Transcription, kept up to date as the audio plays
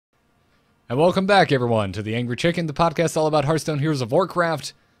And welcome back, everyone, to The Angry Chicken, the podcast all about Hearthstone Heroes of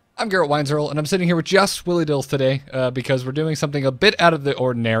Warcraft. I'm Garrett Weinzerl, and I'm sitting here with just Willie Dills today because we're doing something a bit out of the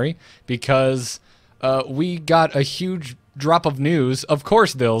ordinary because we got a huge drop of news. Of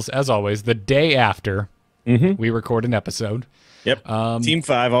course, Dills, as always, the day after we record an episode. Yep. Team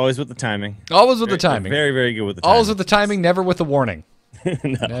 5, always with the timing. Always with the timing. Very, very good with the timing. Always with the timing, never with the warning.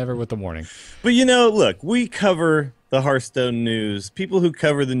 No. Never with the warning. But you know, look, we cover the Hearthstone news. People who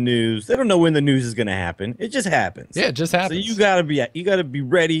cover the news, they don't know when the news is going to happen. It just happens. Yeah, it just happens. So you gotta be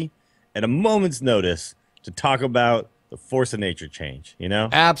ready at a moment's notice to talk about the force of nature change. You know,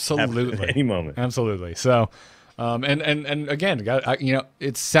 Absolutely. At any moment. Absolutely. So, and again, you know,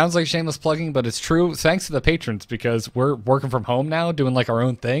 it sounds like shameless plugging, but it's true. Thanks to the patrons, because we're working from home now, doing like our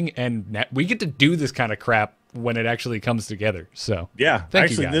own thing, and we get to do this kind of crap when it actually comes together. So yeah,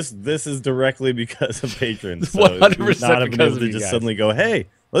 thank actually, you guys. this is directly because of patrons. So 100% not because have been able of to you just guys. suddenly go, hey,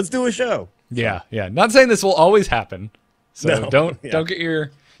 let's do a show. Yeah, yeah. Not saying this will always happen. So No, don't yeah. get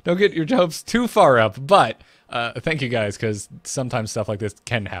your hopes too far up. But thank you guys, because sometimes stuff like this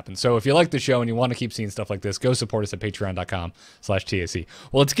can happen. So if you like the show and you want to keep seeing stuff like this, go support us at patreon.com/TAC.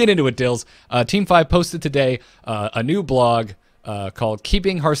 Well, let's get into it, Dills. Team 5 posted today a new blog called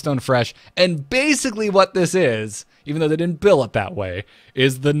Keeping Hearthstone Fresh. And basically what this is, even though they didn't bill it that way,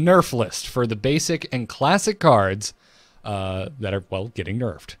 is the nerf list for the basic and classic cards that are, well, getting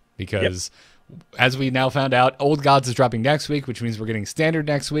nerfed. Because as we now found out, Old Gods is dropping next week, which means we're getting Standard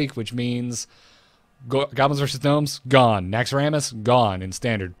next week, which means Goblins vs. Gnomes, gone. Naxxramas, gone in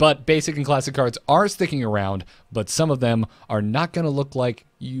Standard. But basic and classic cards are sticking around, but some of them are not going to look like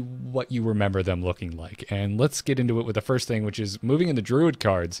what you remember them looking like. And let's get into it with the first thing, which is moving into Druid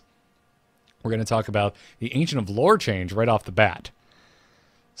cards. We're going to talk about the Ancient of Lore change right off the bat.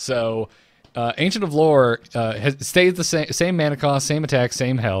 So, Ancient of Lore has stayed the same mana cost, same attack,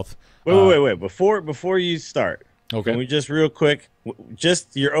 same health. Wait. Before you start, Okay. can we just real quick,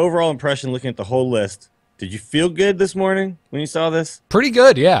 just your overall impression looking at the whole list. Did you feel good this morning when you saw this? Pretty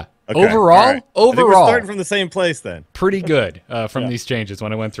good, yeah. Okay, Overall, all right. I think we're overall, starting from the same place then. pretty good from these changes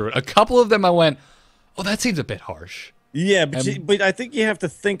when I went through it. A couple of them I went, oh, that seems a bit harsh. Yeah, but I think you have to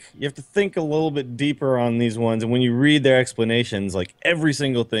think a little bit deeper on these ones, and when you read their explanations, like every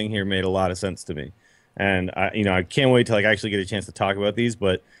single thing here made a lot of sense to me. And I can't wait till I actually get a chance to talk about these,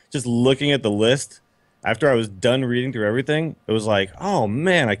 but just looking at the list after I was done reading through everything, it was like, oh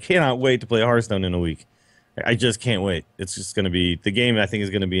man, I cannot wait to play Hearthstone in a week. I just can't wait. It's just going to be, the game I think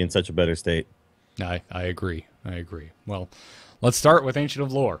is going to be in such a better state. I agree. Well, let's start with Ancient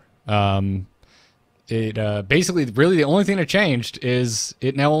of Lore. It basically, really the only thing that changed is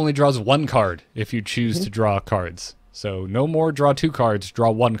it now only draws one card if you choose to draw cards. So no more draw 2 cards, draw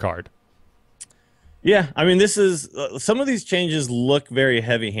 1 card. Yeah, I mean, this is some of these changes look very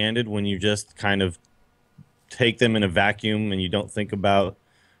heavy-handed when you just kind of take them in a vacuum and you don't think about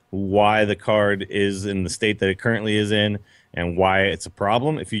why the card is in the state that it currently is in and why it's a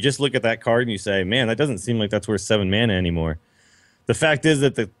problem. If you just look at that card and you say, man, that doesn't seem like that's worth 7 mana anymore. The fact is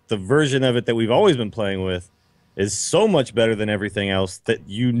that the version of it that we've always been playing with is so much better than everything else that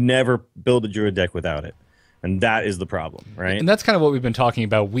you never build a Druid deck without it. And that is the problem, right? And that's kind of what we've been talking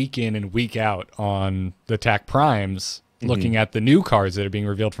about week in and week out on the TAC Primes, looking at the new cards that are being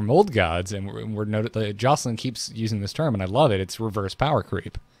revealed from Old Gods. And we're noted, Jocelyn keeps using this term, and I love it. It's reverse power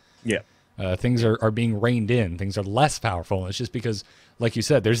creep. Yeah. Things are being reined in. Things are less powerful. It's just because, like you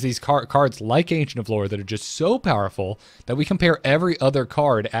said, there's these cards like Ancient of Lore that are just so powerful that we compare every other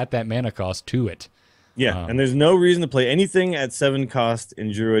card at that mana cost to it. Yeah, and there's no reason to play anything at 7 cost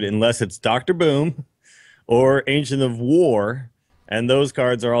in Druid unless it's Dr. Boom or Ancient of War, and those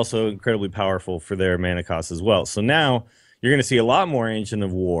cards are also incredibly powerful for their mana cost as well. So now you're going to see a lot more Ancient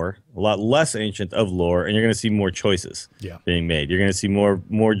of War, a lot less Ancient of Lore, and you're going to see more choices being made. You're going to see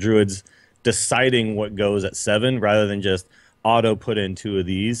more Druids deciding what goes at 7 rather than just auto put in 2 of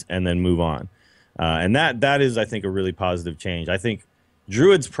these and then move on. And that is, I think, a really positive change. I think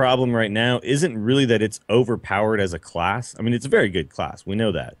Druid's problem right now isn't really that it's overpowered as a class. I mean, it's a very good class. We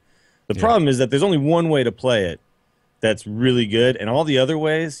know that. The problem is that there's only one way to play it that's really good, and all the other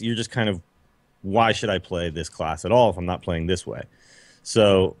ways, you're just kind of, why should I play this class at all if I'm not playing this way?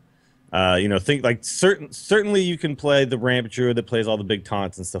 So, think like certainly you can play the Ramp Druid that plays all the big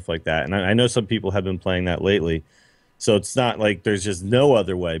taunts and stuff like that, and I know some people have been playing that lately, so it's not like there's just no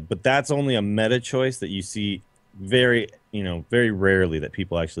other way, but that's only a meta choice that you see very rarely that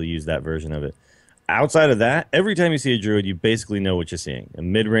people actually use that version of it. Outside of that, every time you see a Druid, you basically know what you're seeing, a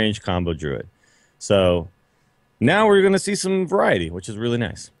mid-range combo Druid. So now we're going to see some variety, which is really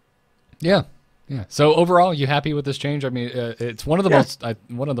nice. Yeah, Yeah. So overall, you happy with this change? I mean, it's one of the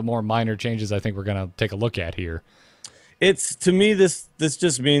one of the more minor changes I think we're gonna take a look at here. It's to me this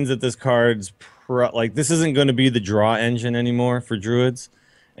just means that this card's like this isn't going to be the draw engine anymore for druids,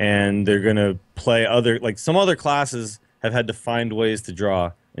 and they're going to play other like some other classes have had to find ways to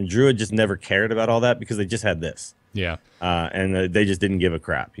draw, and druid just never cared about all that because they just had this. Yeah. And they just didn't give a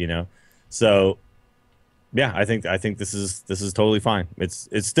crap, you know. So yeah, I think this is totally fine.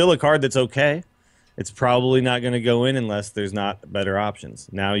 It's still a card that's okay. It's probably not going to go in unless there's not better options.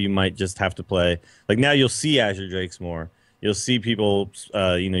 Now you might just have to play like now you'll see Azure Drakes more. You'll see people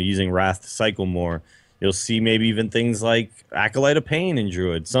using Wrath to cycle more. You'll see maybe even things like Acolyte of Pain in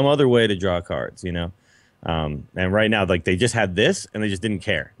Druid, some other way to draw cards, you know. And right now, like they just had this and they just didn't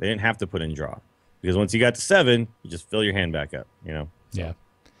care. They didn't have to put in draw because once you got to 7, you just fill your hand back up, you know. Yeah.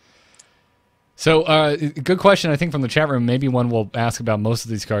 So, good question, I think, from the chat room. Maybe one will ask about most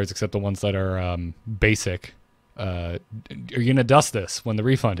of these cards except the ones that are basic. Are you going to dust this when the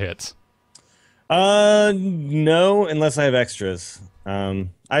refund hits? No, unless I have extras.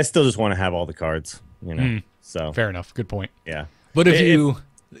 I still just want to have all the cards, you know. So fair enough. Good point. Yeah. But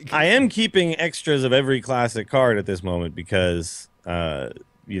I am keeping extras of every classic card at this moment because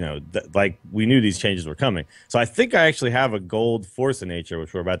like we knew these changes were coming. So I think I actually have a gold Force of Nature,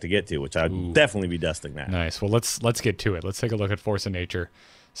 which we're about to get to, which I'd definitely be dusting that. Nice. Well, let's get to it. Let's take a look at Force of Nature.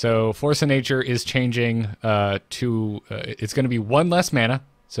 So Force of Nature is changing to it's going to be 1 less mana.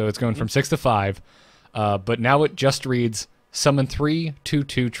 So it's going from 6 to 5. But now it just reads summon 3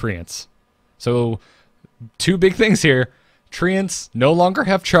 2/2 Treants. So 2 big things here. Treants no longer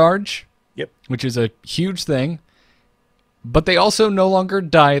have charge. Yep. Which is a huge thing. But they also no longer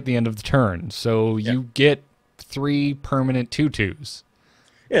die at the end of the turn. So you get 3 permanent 2/2s.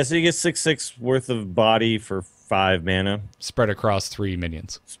 Yeah, so you get 6/6 worth of body for 5 mana. Spread across 3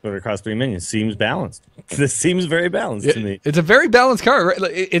 minions. Spread across 3 minions. Seems balanced. This seems very balanced to me. It's a very balanced card,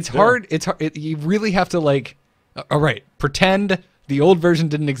 right? It's hard. It's hard. You really have to, like, all right, pretend the old version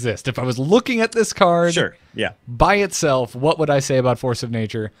didn't exist. If I was looking at this card by itself, what would I say about Force of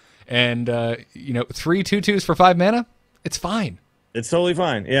Nature? And, 3 2/2s for 5 mana? It's fine. It's totally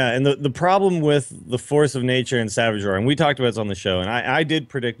fine. Yeah, and the problem with the Force of Nature and Savage Roar, and we talked about this on the show, and I did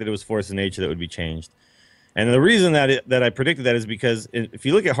predict that it was Force of Nature that would be changed. And the reason that I predicted that is because if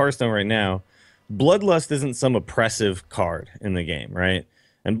you look at Hearthstone right now, Bloodlust isn't some oppressive card in the game, right?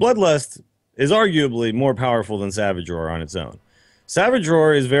 And Bloodlust is arguably more powerful than Savage Roar on its own. Savage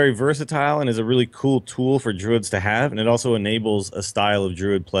Roar is very versatile and is a really cool tool for Druids to have, and it also enables a style of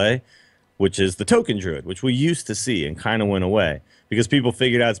Druid play, which is the token Druid, which we used to see and kind of went away because people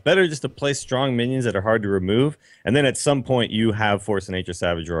figured out it's better just to play strong minions that are hard to remove, and then at some point you have Force of Nature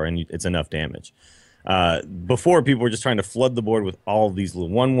Savage Roar and it's enough damage. Before, people were just trying to flood the board with all of these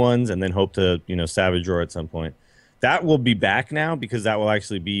little 1/1s and then hope to, Savage Roar at some point. That will be back now because that will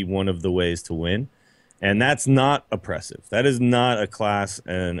actually be one of the ways to win. And that's not oppressive. That is not a class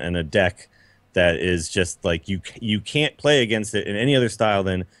and a deck that is just like you can't play against it in any other style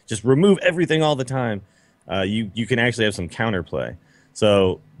than just remove everything all the time. You can actually have some counterplay.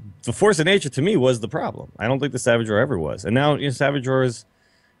 So the Force of Nature to me was the problem. I don't think the Savage Roar ever was. And now Savage Roar is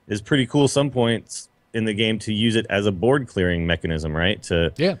pretty cool some points in the game to use it as a board clearing mechanism, right?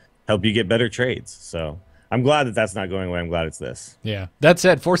 To help you get better trades. So I'm glad that that's not going away. I'm glad it's this. Yeah. That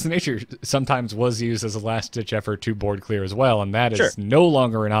said, Force of Nature sometimes was used as a last-ditch effort to board clear as well, and that is no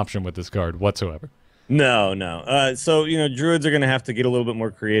longer an option with this card whatsoever. No. So, Druids are going to have to get a little bit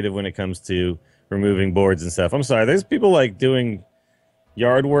more creative when it comes to removing boards and stuff. I'm sorry. There's people, like, doing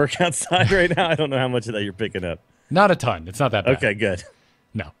yard work outside right now. I don't know how much of that you're picking up. Not a ton. It's not that bad. Okay, good.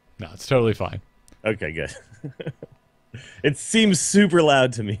 No, it's totally fine. Okay, good. It seems super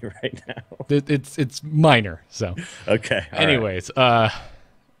loud to me right now. It's minor, so. Okay. Anyways,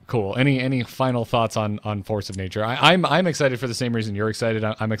 cool. Any final thoughts on Force of Nature? I'm excited for the same reason you're excited.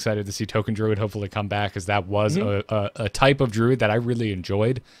 I'm excited to see Token Druid hopefully come back, as that was a type of Druid that I really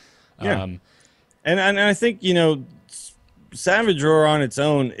enjoyed. Yeah. And I think, Savage Roar on its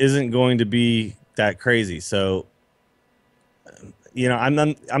own isn't going to be that crazy. So, I'm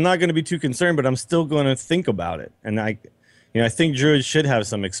not going to be too concerned, but I'm still going to think about it. And I think Druids should have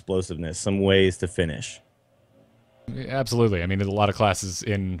some explosiveness, some ways to finish. Absolutely. I mean, there's a lot of classes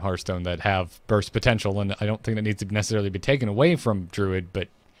in Hearthstone that have burst potential, and I don't think that needs to necessarily be taken away from Druid, but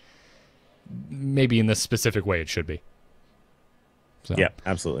maybe in this specific way it should be. So, yeah,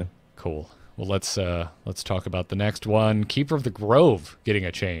 absolutely. Cool. Well, let's talk about the next one. Keeper of the Grove getting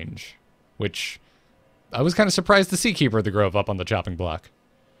a change, which I was kind of surprised to see Keeper of the Grove up on the chopping block.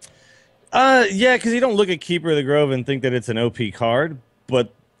 Yeah, because you don't look at Keeper of the Grove and think that it's an OP card,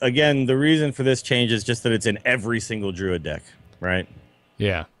 but again, the reason for this change is just that it's in every single Druid deck, right?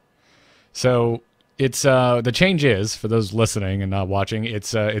 Yeah. So it's the change is, for those listening and not watching,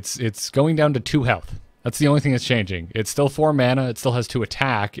 it's going down to 2 health. That's the only thing that's changing. It's still 4 mana. It still has 2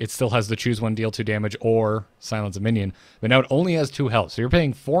 attack. It still has the choose 1, deal 2 damage, or silence a minion. But now it only has 2 health. So you're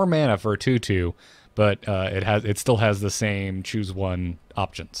paying 4 mana for a 2/2, but it still has the same choose 1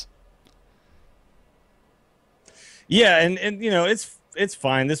 options. Yeah, and you know, it's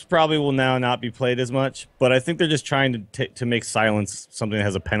fine. This probably will now not be played as much, but I think they're just trying to make silence something that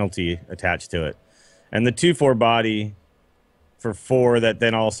has a penalty attached to it. And the 2/4 body for 4 that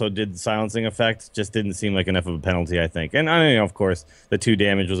then also did the silencing effect just didn't seem like enough of a penalty, I think. And I know, of course, the 2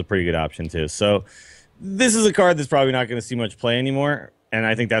 damage was a pretty good option too. So this is a card that's probably not going to see much play anymore. And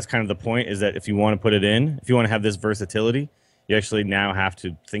I think that's kind of the point, is that if you want to put it in, if you want to have this versatility, you actually now have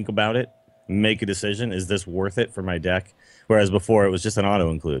to think about it, make a decision. Is this worth it for my deck? Whereas before it was just an auto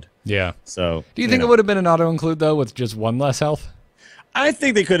include. Yeah. So do you think it would have been an auto include though, with just 1 less health? I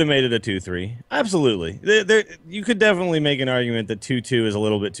think they could have made it a 2/3. Absolutely. You could definitely make an argument that 2/2 is a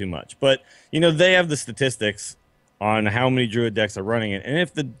little bit too much. But, you know, they have the statistics on how many Druid decks are running it. And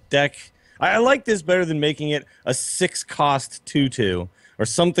if the deck... I like this better than making it a 6-cost 2/2 or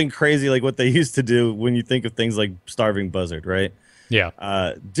something crazy like what they used to do when you think of things like Starving Buzzard, right? Yeah.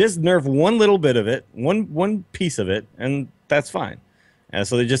 Just nerf one little bit of it, one piece of it, and that's fine. And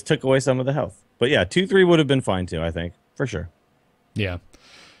so they just took away some of the health. But yeah, 2/3 would have been fine too, I think, for sure. Yeah.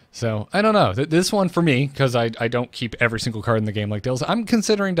 So, I don't know. This one for me, because I don't keep every single card in the game like Dills, I'm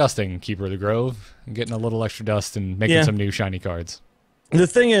considering dusting Keeper of the Grove and getting a little extra dust and making some new shiny cards. The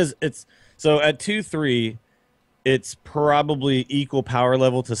thing is, so at 2/3, it's probably equal power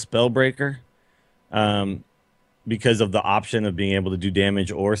level to Spellbreaker, because of the option of being able to do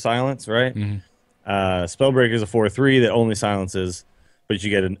damage or silence, right? Mm-hmm. Spellbreaker is a 4/3 that only silences, but you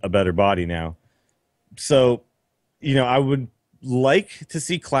get a better body now. So, you know, I would like to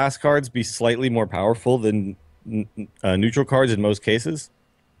see class cards be slightly more powerful than neutral cards in most cases.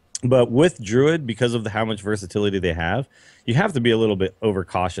 But with Druid, because of how much versatility they have, you have to be a little bit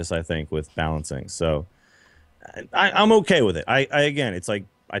overcautious, I think, with balancing. So I'm okay with it. Again, it's like,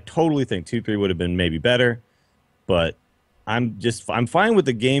 I totally think 2/3 would have been maybe better, but I'm fine with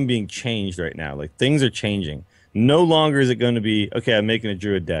the game being changed right now. Like, things are changing. No longer is it going to be, okay, I'm making a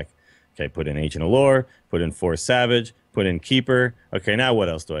Druid deck. Okay, put in Ancient Allure, put in Force Savage, put in Keeper. Okay, now what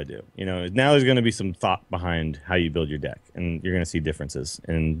else do I do? You know, now there's going to be some thought behind how you build your deck, and you're going to see differences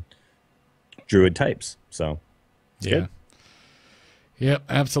in Druid types. So, yeah. Yep,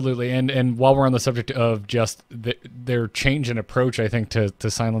 absolutely. And while we're on the subject of just their change in approach, I think,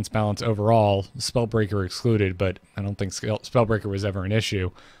 to silence balance overall, Spellbreaker excluded, but I don't think Spellbreaker was ever an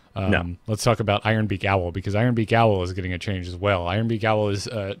issue. No. Let's talk about Ironbeak Owl, because Ironbeak Owl is getting a change as well. Ironbeak Owl is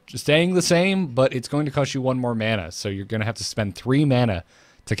staying the same, but it's going to cost you 1 more mana. So you're going to have to spend 3 mana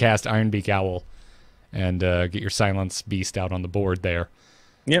to cast Ironbeak Owl and get your Silence Beast out on the board there.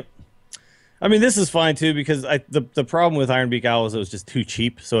 Yep. I mean, this is fine too, because the problem with Ironbeak Owl is it was just too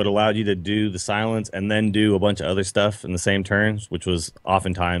cheap. So it allowed you to do the silence and then do a bunch of other stuff in the same turns, which was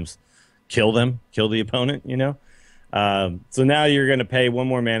oftentimes kill the opponent, you know? So now you're going to pay 1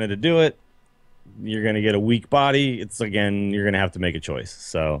 more mana to do it. You're going to get a weak body. Again, you're going to have to make a choice.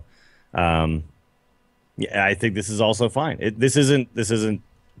 So, yeah, I think this is also fine. This isn't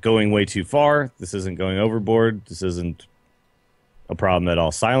going way too far. This isn't going overboard. This isn't a problem at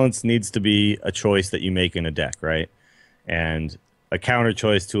all. Silence needs to be a choice that you make in a deck, right? And a counter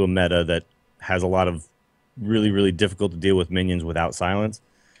choice to a meta that has a lot of really, really difficult to deal with minions without silence.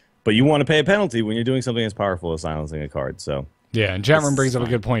 But you want to pay a penalty when you're doing something as powerful as silencing a card. So yeah, and Chat Room brings up a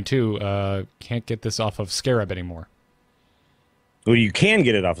good point too. Can't get this off of Scarab anymore. Well, you can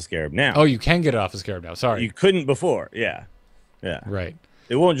get it off of Scarab now. Oh, you can get it off of Scarab now. Sorry. You couldn't before. Yeah. Yeah. Right.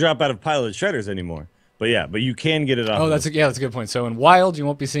 It won't drop out of piloted shredders anymore. But yeah, but you can get it off. Oh, that's a good point. So in Wild, you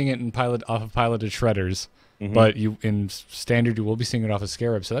won't be seeing it off of piloted shredders, but in Standard, you will be seeing it off of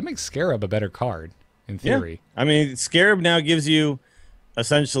Scarab. So that makes Scarab a better card in theory. Yeah. I mean, Scarab now gives you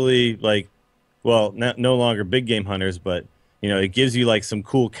essentially, like, well, no longer big game hunters, but you know, it gives you like some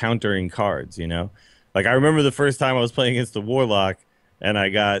cool countering cards. You know, like I remember the first time I was playing against the Warlock, and I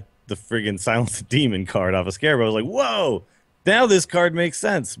got the friggin' Silence Demon card off of Scarab. I was like, whoa. Now this card makes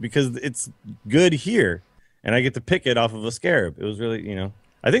sense because it's good here, and I get to pick it off of a Scarab. It was really, you know,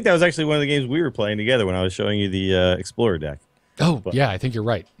 I think that was actually one of the games we were playing together when I was showing you the Explorer deck. Oh, yeah, I think you're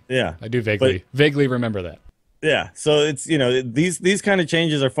right. Yeah. I do vaguely remember that. Yeah, so it's, you know, these kind of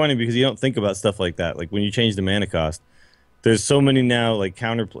changes are funny because you don't think about stuff like that. Like when you change the mana cost, there's so many now like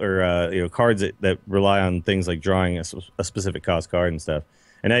counter or you know, cards that rely on things like drawing a specific cost card and stuff.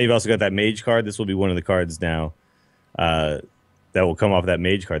 And now you've also got that mage card. This will be one of the cards now that will come off that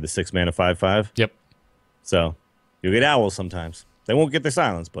mage card, the 6 mana 5/5. Yep. So you'll get owls sometimes. They won't get their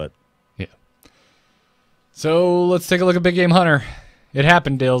silence, but yeah. So let's take a look at Big Game Hunter. It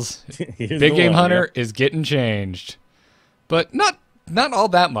happened, Dills. Big Game Hunter is getting changed, but not all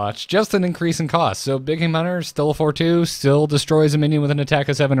that much. Just an increase in cost. So Big Game Hunter is still a 4/2, still destroys a minion with an attack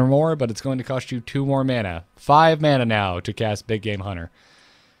of 7 or more, but it's going to cost you 2 more mana. 5 mana now to cast Big Game Hunter.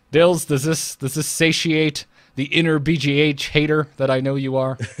 Dills, does this satiate the inner BGH hater that I know you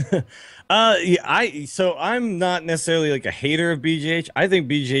are? Yeah, so I'm not necessarily like a hater of BGH. I think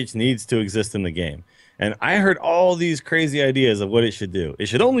BGH needs to exist in the game. And I heard all these crazy ideas of what it should do. It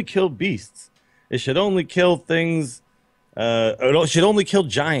should only kill beasts. It should only kill things. It should only kill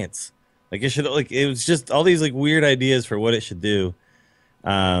giants. Like it was just all these like weird ideas for what it should do.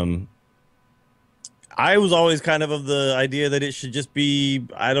 I was always kind of the idea that it should just be,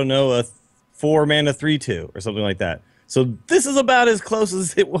 I don't know, a 4 mana 3/2 or something like that. So this is about as close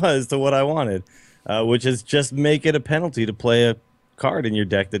as it was to what I wanted, which is just make it a penalty to play a card in your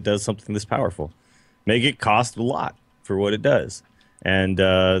deck that does something this powerful. Make it cost a lot for what it does. And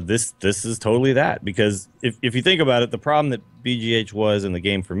this is totally that, because if you think about it, the problem that BGH was in the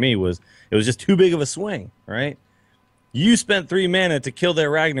game for me was it was just too big of a swing, right? You spent 3 mana to kill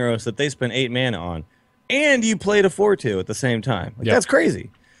their Ragnaros that they spent 8 mana on, and you played a 4/2 at the same time. Like, that's crazy.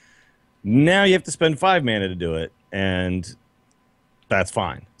 Now you have to spend 5 mana to do it, and that's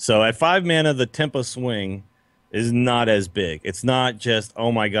fine. So at 5 mana, the tempo swing is not as big. It's not just,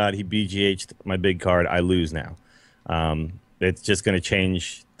 oh my god, he BGH'd my big card, I lose now. It's just going to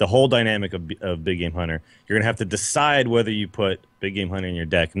change the whole dynamic of Big Game Hunter. You're going to have to decide whether you put Big Game Hunter in your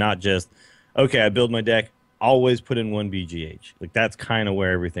deck, not just, okay, I build my deck, always put in 1 BGH. Like, that's kind of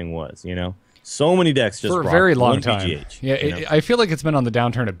where everything was, you know? So many decks just for a very long 1 time. BGH, yeah, I feel like it's been on the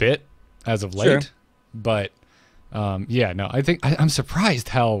downturn a bit as of late, sure. But yeah, no, I think I'm surprised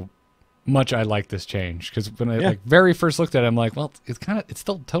how much I like this change, because when I like very first looked at it, I'm like, well, it's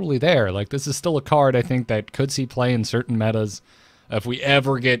still totally there. Like, this is still a card I think that could see play in certain metas. If we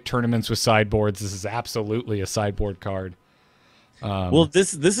ever get tournaments with sideboards, this is absolutely a sideboard card. Well,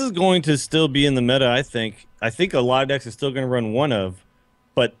 this is going to still be in the meta, I think. I think a lot of decks are still going to run one of,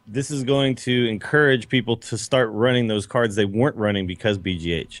 but this is going to encourage people to start running those cards they weren't running because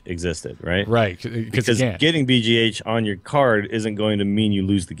BGH existed, right? Right, because getting BGH on your card isn't going to mean you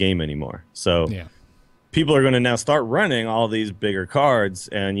lose the game anymore. So people are going to now start running all these bigger cards,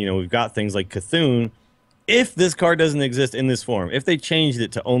 and you know, we've got things like Cthulhu. If this card doesn't exist in this form, if they changed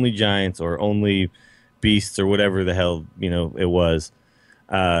it to only giants or only beasts or whatever the hell, you know, it was,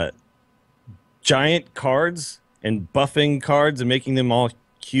 giant cards and buffing cards and making them all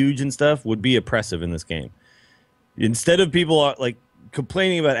huge and stuff would be oppressive in this game. Instead of people like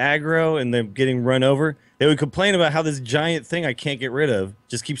complaining about aggro and them getting run over, they would complain about how this giant thing I can't get rid of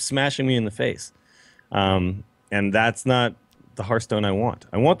just keeps smashing me in the face. And that's not the Hearthstone I want.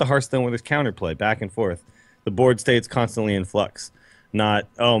 I want the Hearthstone where there's counterplay back and forth. The board state's constantly in flux. Not,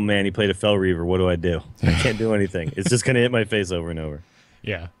 oh man, he played a Fell Reaver, what do? I can't do anything. It's just going to hit my face over and over.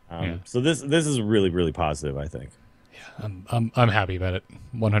 Yeah. So this is really, really positive, I think. I'm happy about it,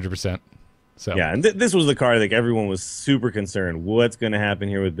 100%. So yeah, and this was the card like everyone was super concerned. What's going to happen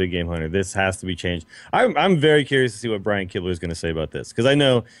here with Big Game Hunter? This has to be changed. I'm very curious to see what Brian Kibler is going to say about this, because I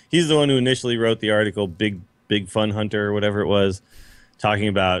know he's the one who initially wrote the article, Big Fun Hunter or whatever it was, talking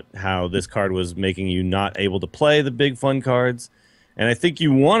about how this card was making you not able to play the big fun cards. And I think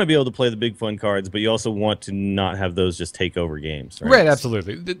you want to be able to play the big fun cards, but you also want to not have those just take over games. Right,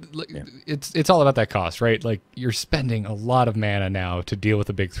 absolutely. It's all about that cost, right? Like, you're spending a lot of mana now to deal with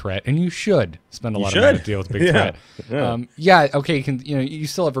a big threat, and you should spend a lot of mana to deal with a big threat. Yeah, okay, you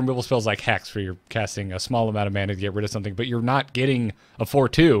still have removal spells like Hex, where you're casting a small amount of mana to get rid of something, but you're not getting a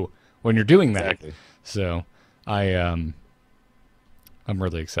 4/2 when you're doing that. Exactly. So I'm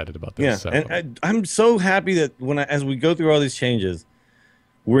really excited about this. Yeah, so. And I'm so happy that as we go through all these changes,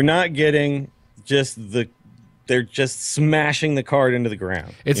 we're not getting just they're just smashing the card into the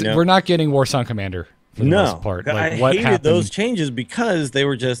ground. We're not getting Warsong Commander for the most part. Like, I hated those changes because they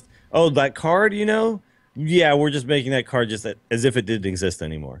were just, oh, that card, yeah, we're just making that card just as if it didn't exist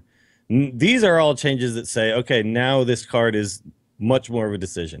anymore. These are all changes that say, okay, now this card is much more of a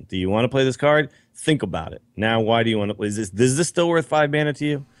decision. Do you want to play this card? Think about it. Now, why do you want to play this? Is this still worth 5 mana to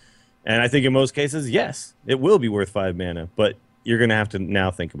you? And I think in most cases, yes, it will be worth 5 mana, but you're going to have to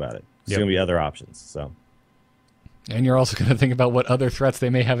now think about it. There's going to be other options. So, and you're also going to think about what other threats they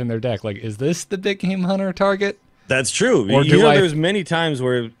may have in their deck. Like, is this the Big Game Hunter target? That's true. Or there's many times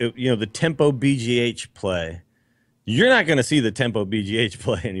where the tempo BGH play you're not going to see the tempo BGH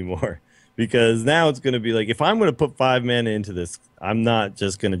play anymore, because now it's going to be like, if I'm going to put 5 mana into this, I'm not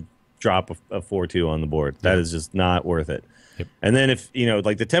just going to drop a 4/2 on the board. That is just not worth it. Yep. And then if,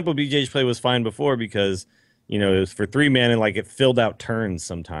 like the tempo BGH play was fine before because, it was for 3 mana, like it filled out turns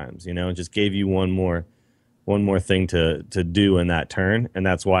sometimes, it just gave you one more thing to do in that turn, and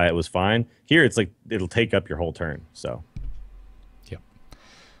that's why it was fine. Here it's like it'll take up your whole turn. So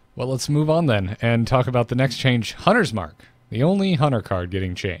well, let's move on then and talk about the next change, Hunter's Mark, the only Hunter card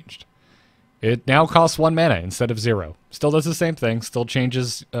getting changed. It now costs 1 mana instead of 0. Still does the same thing. Still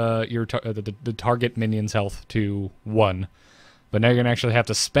changes the target minion's health to 1. But now you're going to actually have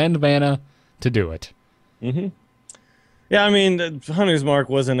to spend mana to do it. Mm-hmm. Yeah, I mean, the Hunter's Mark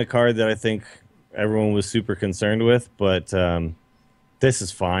wasn't a card that I think everyone was super concerned with, but this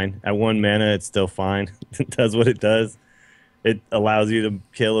is fine. At 1 mana, it's still fine. It does what it does. It allows you to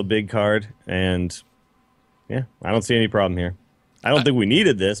kill a big card, and yeah, I don't see any problem here. I don't think we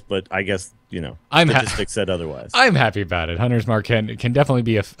needed this, but I guess, statistics said otherwise. I'm happy about it. Hunter's Mark can definitely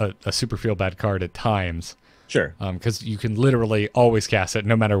be a super feel bad card at times. Sure. Because you can literally always cast it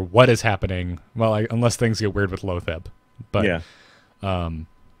no matter what is happening. Well, unless things get weird with Loatheb. But, yeah.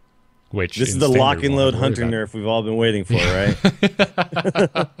 Which this is the lock and load Hunter nerf we've all been waiting for,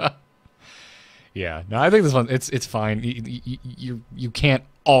 right? Yeah, no, I think this one it's fine. You can't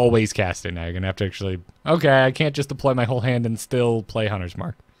always cast it now. You're gonna have to actually. Okay, I can't just deploy my whole hand and still play Hunter's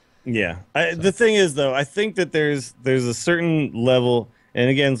Mark. Yeah, the thing is though, I think that there's a certain level, and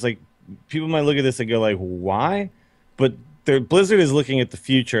again, it's like people might look at this and go like, why? But Blizzard is looking at the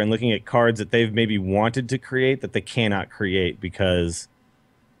future and looking at cards that they've maybe wanted to create that they cannot create because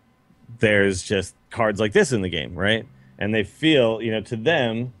there's just cards like this in the game, right? And they feel, to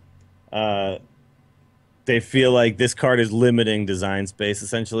them. They feel like this card is limiting design space,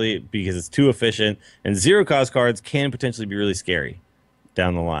 essentially, because it's too efficient. And 0-cost cards can potentially be really scary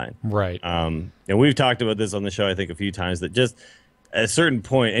down the line. Right. And we've talked about this on the show, I think, a few times, that just at a certain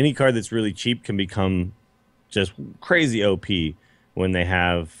point, any card that's really cheap can become just crazy OP when they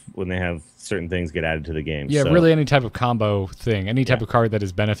have certain things get added to the game. Yeah, so, really any type of combo thing, any type of card that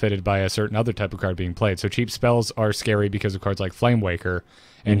is benefited by a certain other type of card being played. So cheap spells are scary because of cards like Flame Waker,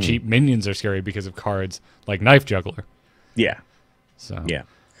 and cheap minions are scary because of cards like Knife Juggler. Yeah. So yeah.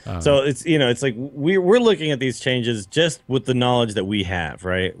 So it's it's like we're looking at these changes just with the knowledge that we have,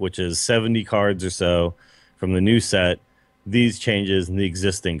 right? Which is 70 cards or so from the new set. These changes and the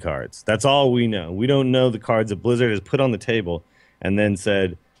existing cards. That's all we know. We don't know the cards that Blizzard has put on the table and then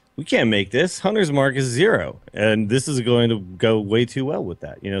said, we can't make this. Hunter's Mark is 0, and this is going to go way too well with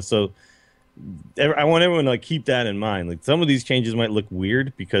that. So I want everyone to keep that in mind. Like, some of these changes might look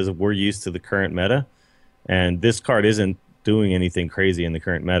weird because we're used to the current meta, and this card isn't doing anything crazy in the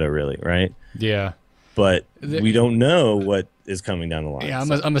current meta, really, right? Yeah. But we don't know what is coming down the line. Yeah,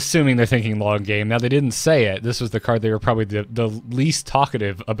 I'm assuming they're thinking long game. Now, they didn't say it. This was the card they were probably the least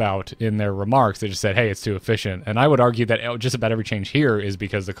talkative about in their remarks. They just said, hey, it's too efficient. And I would argue that just about every change here is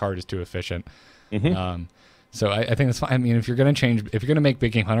because the card is too efficient. Mm-hmm. So I think that's fine. I mean, if you're going to make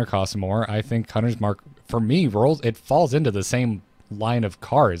Big Game Hunter cost more, I think Hunter's Mark, for me, it falls into the same line of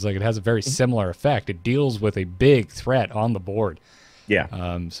cards. Like, it has a very similar effect. It deals with a big threat on the board.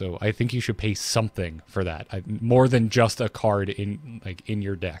 Yeah. So I think you should pay something for that, more than just a card in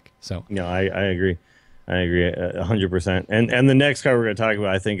your deck. So no, I agree. I agree 100%. And the next card we're going to talk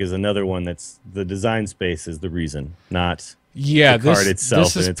about, I think, is another one that's the design space is the reason, not the card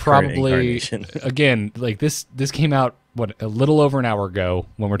itself. This is probably again this came out a little over an hour ago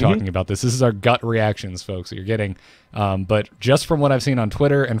when we're talking about this. This is our gut reactions, folks, that you're getting. But just from what I've seen on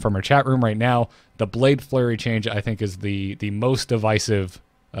Twitter and from our chat room right now, the Blade Flurry change, I think, is the most divisive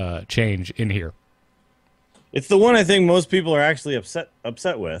change in here. It's the one I think most people are actually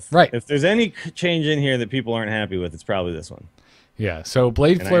upset with. Right. If there's any change in here that people aren't happy with, it's probably this one. Yeah. So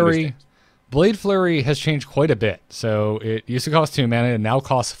Blade Flurry has changed quite a bit. So it used to cost 2 mana and now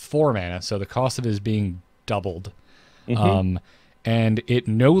costs 4 mana. So the cost of it is being doubled. And it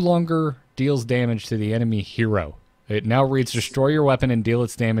no longer deals damage to the enemy hero. It now reads, destroy your weapon and deal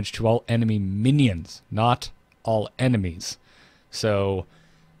its damage to all enemy minions, not all enemies. So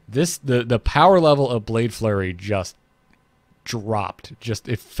the power level of Blade Flurry just dropped.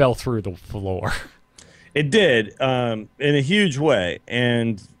 It fell through the floor. It did, in a huge way.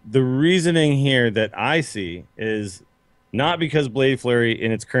 And the reasoning here that I see is not because Blade Flurry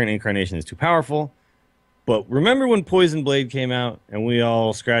in its current incarnation is too powerful, but remember when Poison Blade came out and we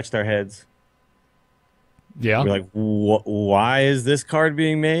all scratched our heads? Yeah. We're like, why is this card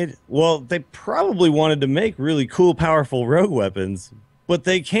being made? Well, they probably wanted to make really cool, powerful rogue weapons, but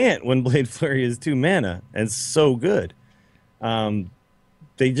they can't when Blade Flurry is 2 mana and so good.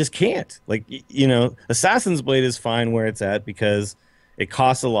 They just can't. Like, you know, Assassin's Blade is fine where it's at because it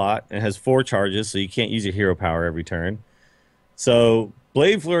costs a lot and has 4 charges, so you can't use your hero power every turn. So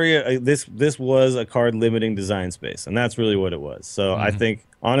Blade Flurry, this was a card limiting design space, and that's really what it was. So I think,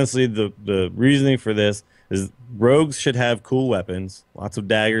 honestly, the reasoning for this is rogues should have cool weapons, lots of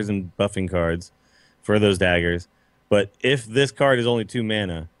daggers and buffing cards for those daggers. But if this card is only 2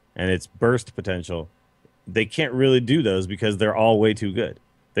 mana and it's burst potential, they can't really do those because they're all way too good.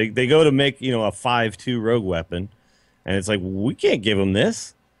 They go to make, you know, a 5/2 rogue weapon, and it's like, we can't give them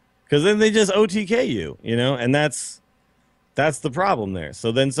this because then they just OTK you, you know, and that's the problem there.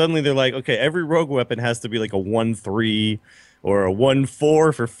 So then suddenly they're like, okay, every rogue weapon has to be like a 1/3 or a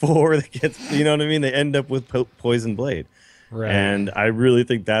 1/4 for 4 that gets, you know what I mean? They end up with Poison Blade. Right. And I really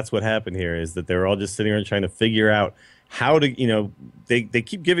think that's what happened here, is that they're all just sitting around trying to figure out how to, you know, they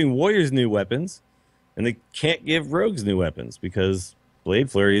keep giving warriors new weapons, and they can't give rogues new weapons because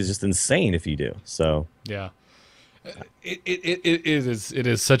Blade Flurry is just insane if you do. So yeah, it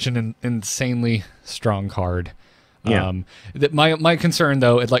is such an insanely strong card. Yeah. That my concern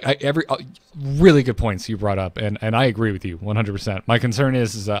though, really good points you brought up, and I agree with you 100%. My concern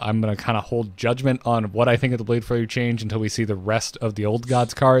is that I'm gonna kind of hold judgment on what I think of the Blade Flurry change until we see the rest of the Old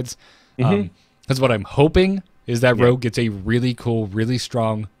Gods cards. Because what I'm hoping is that Rogue gets a really cool, really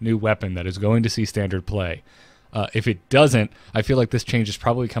strong new weapon that is going to see standard play. If it doesn't, I feel like this change is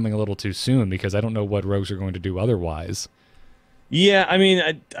probably coming a little too soon because I don't know what rogues are going to do otherwise. Yeah, I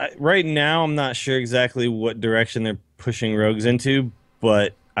mean, right now I'm not sure exactly what direction they're pushing rogues into,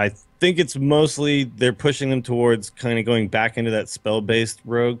 but I think it's mostly they're pushing them towards kind of going back into that spell-based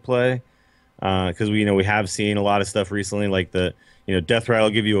rogue play, because we have seen a lot of stuff recently, like the Death Rattle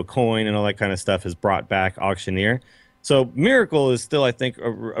will give you a coin and all that kind of stuff has brought back Auctioneer. So Miracle is still, I think,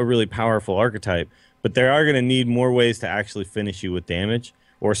 a really powerful archetype, but they are going to need more ways to actually finish you with damage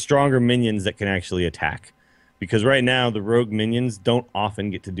or stronger minions that can actually attack. Because right now, the rogue minions don't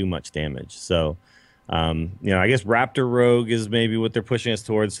often get to do much damage. So, I guess Raptor Rogue is maybe what they're pushing us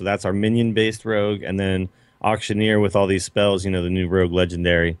towards. So that's our minion-based rogue. And then Auctioneer with all these spells, the new rogue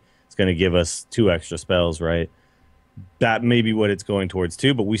legendary, it's going to give us 2 extra spells, right? That may be what it's going towards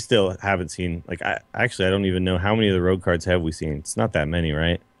too, but we still haven't seen, I don't even know how many of the rogue cards have we seen. It's not that many,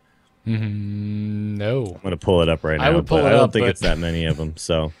 right? No. I'm going to pull it up right now. I would pull it up, I don't think it's that many of them.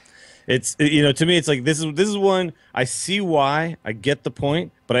 So it's, to me, it's like, this is one, I see why, I get the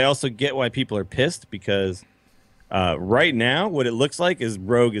point, but I also get why people are pissed because right now, what it looks like is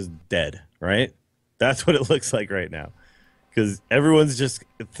rogue is dead, right? That's what it looks like right now. Because everyone's just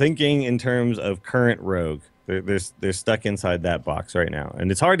thinking in terms of current rogue. They're stuck inside that box right now,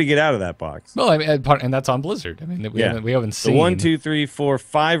 and it's hard to get out of that box. Well, I mean, and that's on Blizzard. I mean, we haven't seen the 1, 2, 3, 4,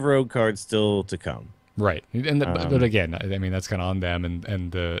 5 rogue cards still to come. Right, and but again, I mean, that's kind of on them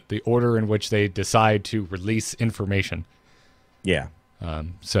and the order in which they decide to release information. Yeah.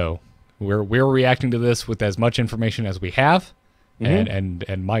 So we're reacting to this with as much information as we have,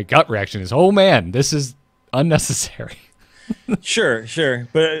 and my gut reaction is, oh man, this is unnecessary. Sure,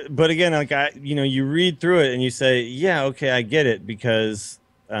 but again, you read through it and you say, yeah, okay, I get it, because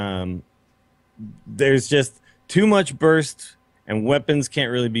there's just too much burst, and weapons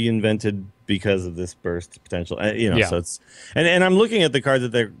can't really be invented because of this burst potential. So it's and I'm looking at the cards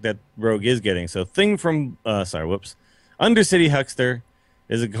that Rogue is getting. So Undercity Huckster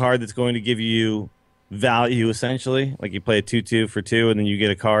is a card that's going to give you value essentially, like you play a 2/2 for 2, and then you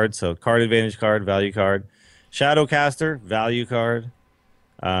get a card. So card advantage card, value card. Shadowcaster, value card.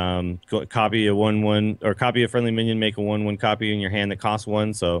 Copy a 1/1 or copy a friendly minion, make a 1/1 copy in your hand that costs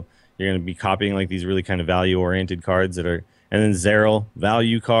 1. So you're going to be copying like these really kind of value-oriented cards that are. And then Zeril,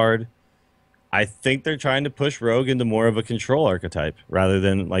 value card. I think they're trying to push Rogue into more of a control archetype rather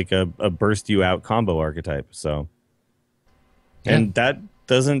than like a burst you out combo archetype. So, and that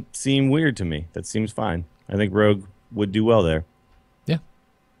doesn't seem weird to me. That seems fine. I think Rogue would do well there.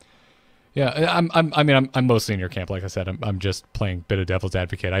 Yeah, I'm mostly in your camp. Like I said, I'm just playing a bit of devil's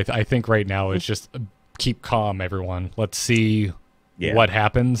advocate. I think right now it's just keep calm, everyone. Let's see what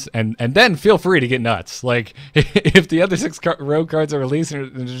happens, and then feel free to get nuts. Like if the other 6 rogue cards are released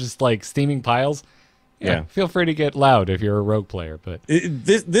and they're just like steaming piles, feel free to get loud if you're a rogue player. But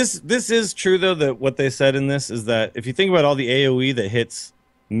this is true though, that what they said in this is that if you think about all the AOE that hits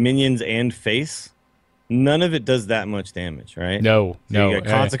minions and face, none of it does that much damage, right? No. You got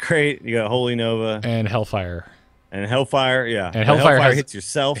Consecrate, you got Holy Nova, and Hellfire. And Hellfire, yeah. And Hellfire hits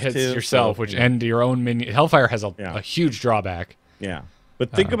yourself too. Hits yourself, which end your own minion. Hellfire has a huge drawback. Yeah.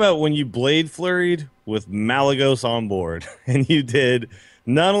 But think about when you blade flurried with Malagos on board, and you did,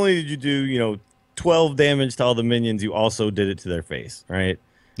 not only did you do, 12 damage to all the minions, you also did it to their face, right? It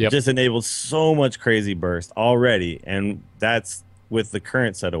Yep. just enabled so much crazy burst already, and that's with the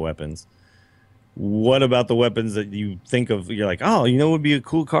current set of weapons. What about the weapons that you think of, you're like, oh, what would be a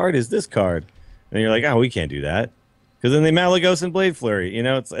cool card is this card. And you're like, oh, we can't do that. Because then they Malagos and Blade Flurry, and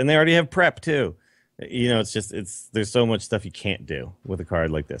they already have prep too. There's so much stuff you can't do with a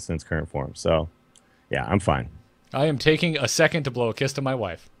card like this in its current form. So, yeah, I'm fine. I am taking a second to blow a kiss to my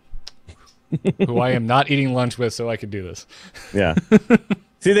wife, who I am not eating lunch with, so I could do this. Yeah.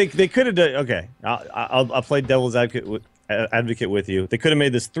 See, they could have done. Okay, I'll play devil's advocate with you. They could have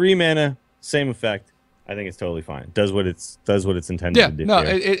made this 3 mana, same effect. I think it's totally fine. Does what it's intended to do. No,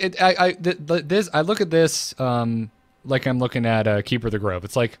 I look at this like I'm looking at Keeper of the Grove.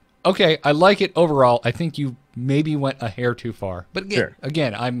 It's like, okay, I like it overall. I think you maybe went a hair too far. But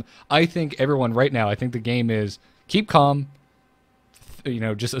again, I think everyone right now, I think the game is keep calm,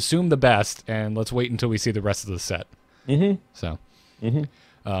 just assume the best, and let's wait until we see the rest of the set. So,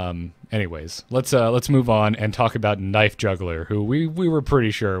 anyways, let's move on and talk about Knife Juggler, who we were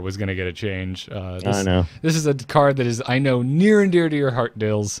pretty sure was going to get a change. I know. This is a card that is, I know, near and dear to your heart,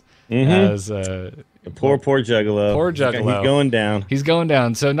 Dills. As poor Juggalo. Poor Juggalo. He's going down. He's going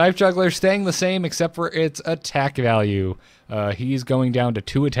down. So Knife Juggler staying the same except for its attack value. He's going down to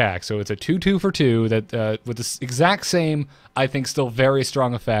 2 attacks. So it's a 2/2 for 2 that with the exact same, I think, still very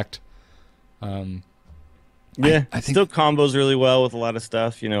strong effect. Yeah, I think still combos really well with a lot of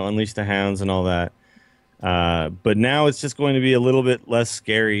stuff, Unleash the Hounds and all that. But now it's just going to be a little bit less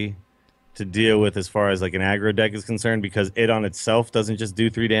scary to deal with as far as like an aggro deck is concerned, because it on itself doesn't just do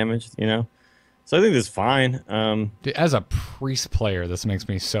 3 damage, So I think this is fine. Dude, as a priest player, this makes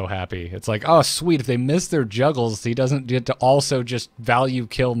me so happy. It's like, oh, sweet. If they miss their juggles, he doesn't get to also just value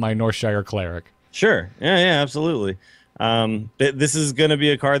kill my Northshire cleric. Sure. Yeah, absolutely. This is going to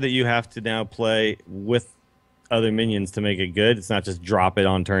be a card that you have to now play with other minions to make it good. It's not just drop it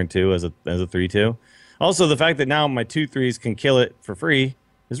on turn 2 as a 3/2. Also, the fact that now my 2/3s can kill it for free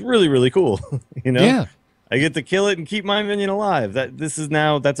is really, really cool. Yeah. I get to kill it and keep my minion alive. That's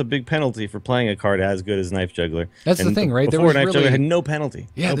a big penalty for playing a card as good as Knife Juggler. That's the thing, right? Before Knife Juggler had no penalty.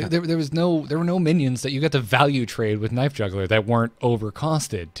 Yeah, there were no minions that you got to value trade with Knife Juggler that weren't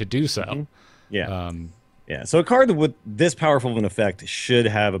overcosted to do so. Yeah. Yeah. So a card with this powerful of an effect should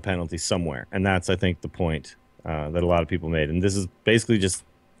have a penalty somewhere, and that's, I think, the point that a lot of people made. And this is basically just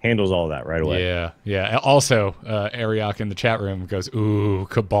handles all that right away. Yeah. Also, Ariok in the chat room goes, "Ooh,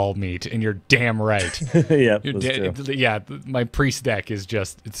 Cabal meat," and you're damn right. Yeah, that's true. Yeah. My priest deck is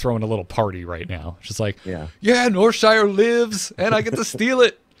it's throwing a little party right now. It's just like, yeah, Northshire lives, and I get to steal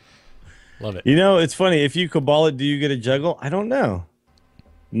it. Love it. It's funny. If you Cabal it, do you get a juggle? I don't know.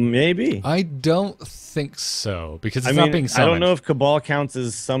 Maybe. I don't think so, because it's not being summoned. I don't know if Cabal counts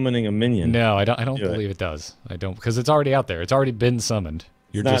as summoning a minion. No, I don't believe it does. I don't, because it's already out there. It's already been summoned.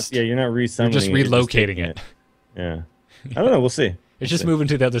 You're not resummoning. You're just relocating it. Yeah. I don't know. We'll see. It's just moving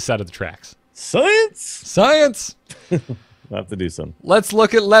to the other side of the tracks. Science! We'll have to do some. Let's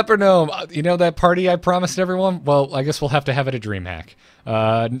look at Leopardome. That party I promised everyone? Well, I guess we'll have to have it at DreamHack.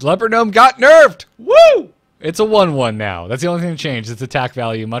 Leopardome got nerfed! Woo! It's a 1/1 now. That's the only thing that changed. Its attack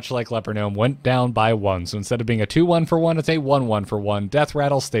value, much like Leopardome, went down by 1. So instead of being a 2/1 for 1, it's a 1/1 for 1. Death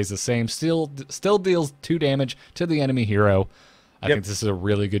Rattle stays the same. Still deals 2 damage to the enemy hero. I think this is a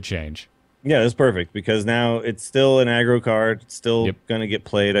really good change. Yeah, that's perfect, because now it's still an aggro card. It's still going to get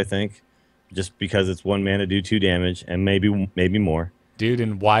played, I think, just because it's 1 mana, do 2 damage, and maybe more. Dude,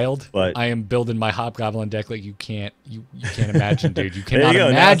 in Wild, I am building my Hobgoblin deck like you can't imagine, dude. You cannot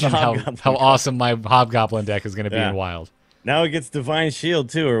imagine how awesome my Hobgoblin deck is going to be in Wild. Now it gets Divine Shield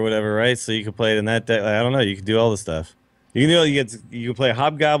too, or whatever, right? So you can play it in that deck. I don't know. You can do all the stuff. You can play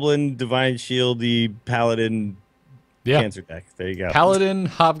Hobgoblin, Divine Shieldy, Paladin, Cancer deck. There you go. Paladin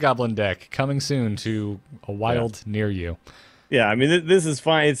Hobgoblin deck coming soon to a Wild near you. Yeah, I mean, this is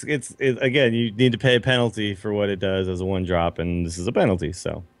fine. It's again, you need to pay a penalty for what it does as a 1-drop, and this is a penalty,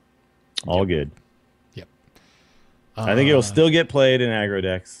 so all good. Yep. I think it'll still get played in aggro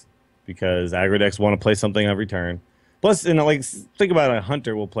decks, because aggro decks want to play something every turn. Plus, think about a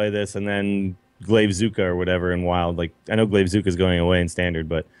Hunter will play this, and then Glaive Zuka or whatever in Wild. Like, I know Glaive Zuka is going away in Standard,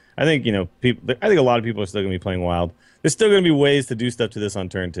 but I think I think a lot of people are still going to be playing Wild. There's still going to be ways to do stuff to this on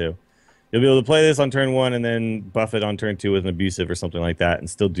turn 2. You'll be able to play this on turn 1 and then buff it on turn 2 with an abusive or something like that and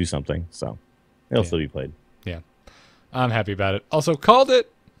still do something. So it'll still be played. Yeah. I'm happy about it. Also, called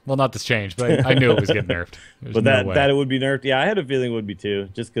it. Well, not this change, but I knew it was getting nerfed. But that it would be nerfed. Yeah, I had a feeling it would be too,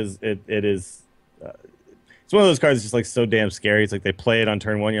 just because it is. It's one of those cards that's just like so damn scary. It's like they play it on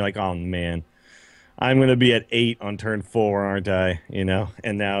turn 1, you're like, oh man, I'm gonna be at 8 on turn 4, aren't I? You know,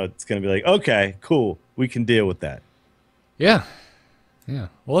 and now it's gonna be like, okay, cool, we can deal with that. Yeah. Yeah.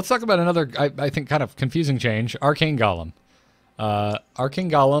 Well, let's talk about another, I think, kind of confusing change. Arcane Golem. Arcane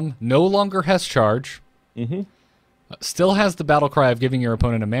Golem no longer has charge. Mm-hmm. Still has the battle cry of giving your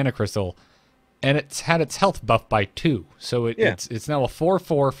opponent a mana crystal, and it's had its health buffed by 2. So it's now a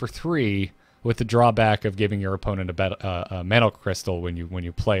 4/4 for 3 with the drawback of giving your opponent a mana crystal when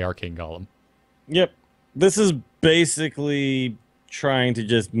you play Arcane Golem. Yep. This is basically trying to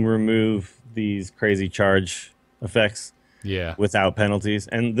just remove these crazy charge effects. Yeah. Without penalties.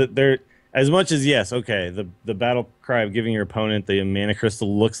 And they're, as much as, yes, okay, the battle cry of giving your opponent the mana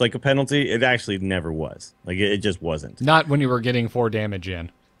crystal looks like a penalty, it actually never was. Like, it just wasn't. Not when you were getting 4 damage in.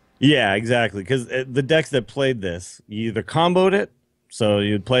 Yeah, exactly. Because the decks that played this, you either comboed it, so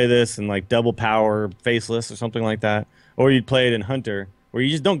you'd play this in, like, double power, faceless, or something like that, or you'd play it in Hunter, where you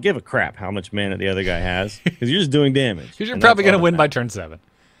just don't give a crap how much mana the other guy has, because you're just doing damage. Because you're probably going to win by turn 7.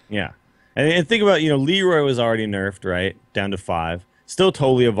 Yeah. And think about, Leroy was already nerfed, right? Down to 5. Still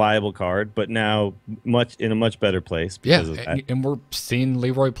totally a viable card, but now in a much better place because of that. And we're seeing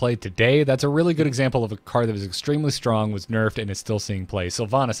Leroy play today. That's a really good example of a card that was extremely strong, was nerfed, and is still seeing play.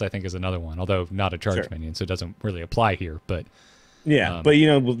 Sylvanas, I think, is another one, although not a charge minion, so it doesn't really apply here. But yeah, but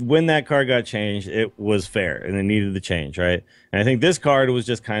when that card got changed, it was fair, and it needed the change, right? And I think this card was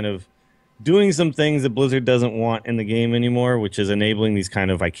just kind of doing some things that Blizzard doesn't want in the game anymore, which is enabling these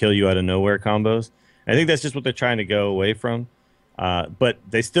kind of I kill you out of nowhere combos. I think that's just what they're trying to go away from. But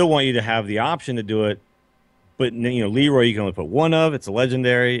they still want you to have the option to do it. But Leroy, you can only put 1 of. It's a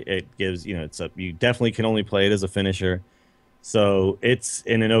legendary. It gives you definitely can only play it as a finisher. So it's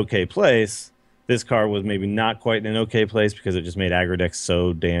in an okay place. This card was maybe not quite in an okay place because it just made aggro decks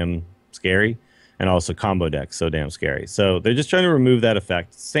so damn scary, and also combo decks so damn scary. So they're just trying to remove that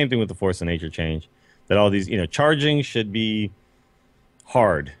effect. Same thing with the Force of Nature change. That all these, charging should be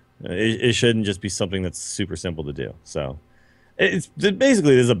hard. It shouldn't just be something that's super simple to do. So it's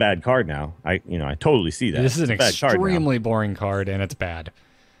basically, this is a bad card now. I totally see that. This is an extremely boring card, and it's bad.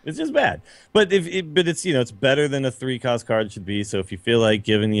 It's just bad. But it's better than a 3-cost card should be. So if you feel like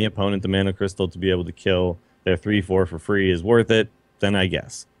giving the opponent the mana crystal to be able to kill their 3/4 for free is worth it, then I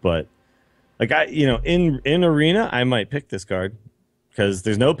guess. But like in Arena, I might pick this card because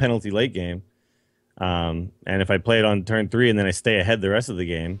there's no penalty late game. And if I play it on turn 3 and then I stay ahead the rest of the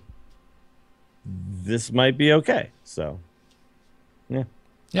game, this might be okay. So yeah.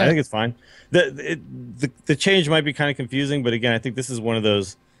 I think it's fine. The change might be kind of confusing, but again, I think this is one of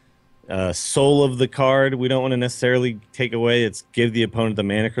those soul of the card we don't want to necessarily take away. It's give the opponent the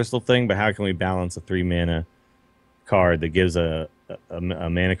mana crystal thing, but how can we balance a 3-mana card that gives a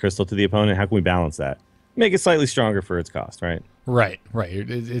mana crystal to the opponent? How can we balance that? Make it slightly stronger for its cost, right? Right.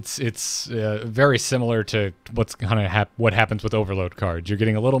 It's very similar to what happens with overload cards. You're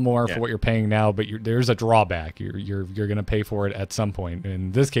getting a little more for what you're paying now, but there's a drawback. You're going to pay for it at some point.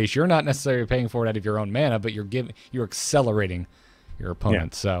 In this case, you're not necessarily paying for it out of your own mana, but you're accelerating your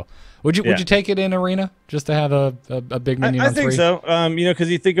opponent. So would you take it in Arena just to have a big minion? I on 3? think so. Because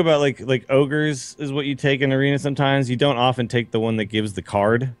you think about like ogres is what you take in Arena sometimes. You don't often take the one that gives the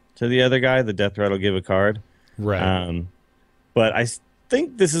card to the other guy. The Death Threat will give a card. Right. But I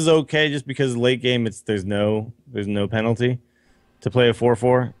think this is okay just because late game there's no penalty to play a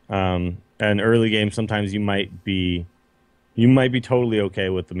 4/4. And early game sometimes you might be totally okay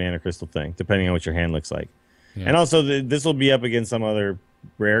with the mana crystal thing, depending on what your hand looks like. Yeah. And also this will be up against some other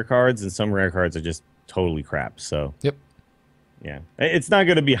rare cards, and some rare cards are just totally crap. So yep. Yeah. It's not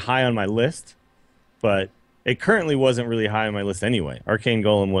going to be high on my list, but it currently wasn't really high on my list anyway. Arcane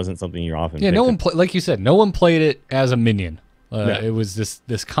Golem wasn't something you often no one like you said, no one played it as a minion. No. It was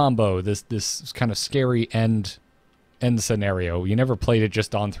this combo, this kind of scary end scenario. You never played it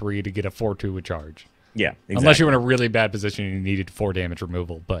just on 3 to get a 4/2 with charge. Yeah, exactly. Unless you were in a really bad position and you needed 4 damage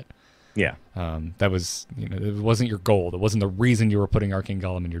removal. But yeah, that was it wasn't your goal. It wasn't the reason you were putting Arcane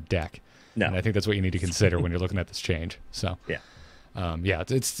Golem in your deck. No, and I think that's what you need to consider when you're looking at this change. So yeah,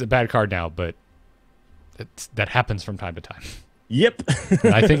 it's a bad card now, but that happens from time to time. Yep.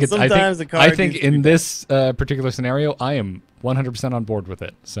 I think it's. I think in this particular scenario, I am 100% on board with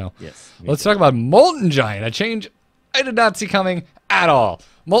it. So yes, let's talk about Molten Giant, a change I did not see coming at all.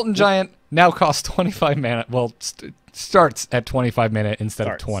 Molten Giant now costs 25 mana. Well, starts at 25 mana instead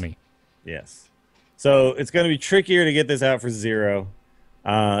of 20. Yes. So it's going to be trickier to get this out for 0.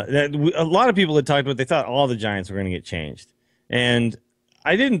 A lot of people had talked about. They thought all the Giants were going to get changed, and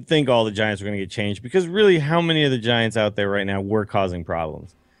I didn't think all the Giants were going to get changed because really how many of the Giants out there right now were causing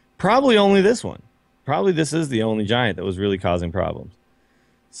problems? Probably only this one. probably this is the only giant that was really causing problems.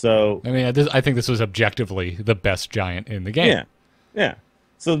 So I mean, I think this was objectively the best giant in the game. yeah, yeah.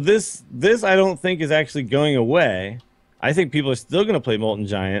 So this I don't think is actually going away. I think people are still going to play Molten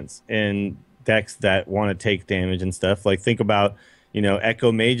Giants in decks that want to take damage and stuff. Like think about,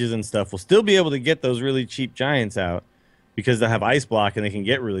 Echo Mages and stuff will still be able to get those really cheap giants out because they have Ice Block and they can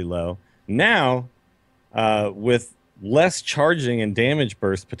get really low. Now, with less charging and damage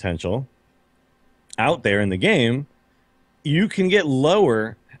burst potential out there in the game, you can get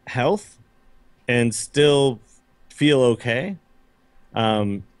lower health and still feel okay.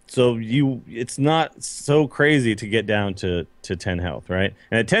 So it's not so crazy to get down to 10 health, right?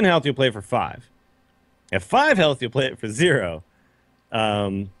 And at 10 health, you'll play it for 5. At 5 health, you'll play it for 0.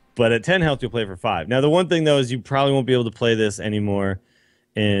 But at 10 health, you'll play it for 5. Now, the one thing, though, is you probably won't be able to play this anymore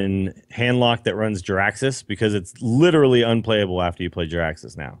in Handlock that runs Jiraxis because it's literally unplayable after you play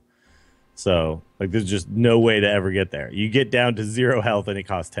Jiraxis now. So, like, there's just no way to ever get there. You get down to 0 health and it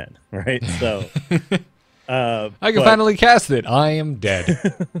costs 10, right? So... I can finally cast it. I am dead.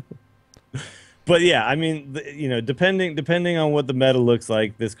 But yeah, I mean, depending on what the meta looks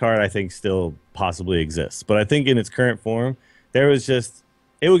like, this card I think still possibly exists. But I think in its current form, it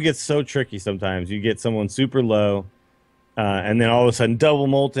would get so tricky sometimes. You get someone super low, and then all of a sudden double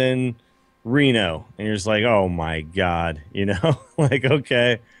molten Reno, and you're just like, oh my god, like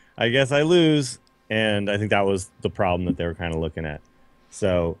okay, I guess I lose. And I think that was the problem that they were kind of looking at.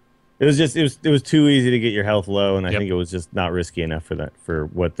 So. It was too easy to get your health low, and I think it was just not risky enough for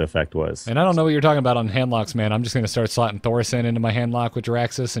what the effect was. And I don't know what you're talking about on handlocks, man. I'm just going to start slotting Thorson into my handlock with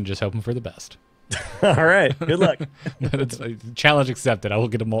Jiraxis and just hoping for the best. All right, good luck. But it's challenge accepted. I will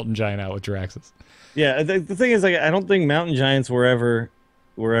get a Molten Giant out with Jiraxis. Yeah, the thing is, like, I don't think Mountain Giants were ever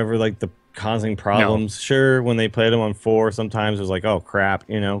like the causing problems. No. Sure, when they played them on 4, sometimes it was like, oh crap,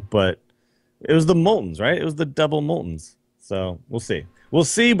 but it was the Moltens, right? It was the double Moltens. So we'll see. We'll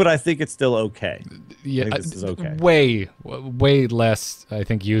see, but I think it's still okay. Yeah, this is okay. Way less, I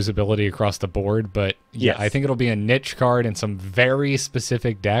think, usability across the board. But yeah, yes. I think it'll be a niche card in some very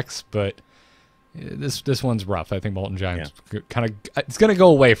specific decks. But this one's rough. I think Molten Giant's it's going to go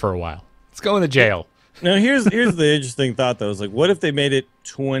away for a while. It's going to jail. Now here's the interesting thought though. Is like, what if they made it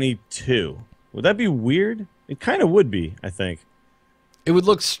 22? Would that be weird? It kind of would be, I think. It would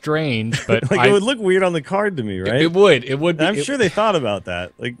look strange, but it would look weird on the card to me, right? It would. It would. I'm sure they thought about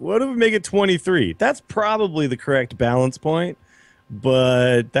that. Like, what if we make it 23? That's probably the correct balance point,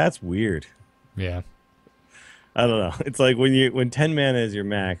 but that's weird. Yeah. I don't know. It's like when 10 mana is your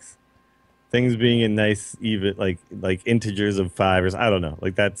max, things being in nice even like integers of 5 or I don't know,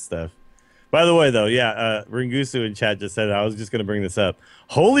 like that stuff. By the way, though, yeah, Ringusu in chat just said it. I was just gonna bring this up.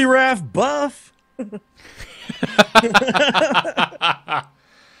 Holy Wrath buff.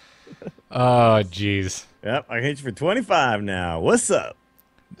 Oh, jeez. Yep, I hate you for 25 now. What's up?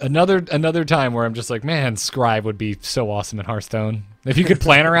 Another time where I'm just like, man, Scribe would be so awesome in Hearthstone. If you could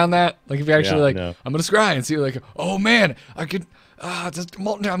plan around that, like if you actually I'm gonna Scry and see like, oh man, I could just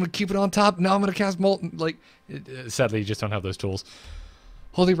Molten. I'm gonna keep it on top. Now I'm gonna cast Molten. Like, sadly, you just don't have those tools.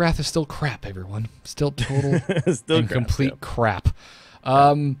 Holy Wrath is still crap, everyone. Still total still and crap, complete crap.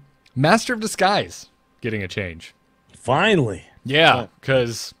 Master of Disguise getting a change. Finally. Yeah,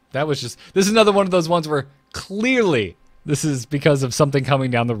 because this is another one of those ones where clearly this is because of something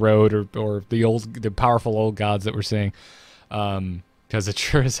coming down the road or the powerful old gods that we're seeing. Because it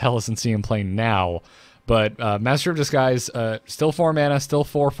sure as hell isn't seeing play now. But Master of Disguise, still 4 mana, still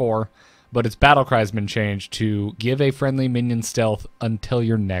 4/4, but its battle cry has been changed to give a friendly minion stealth until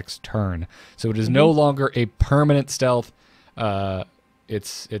your next turn. So it is no longer a permanent stealth.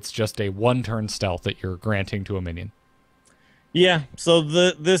 It's just a 1-turn stealth that you're granting to a minion. Yeah, so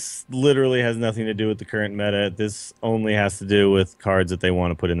this literally has nothing to do with the current meta. This only has to do with cards that they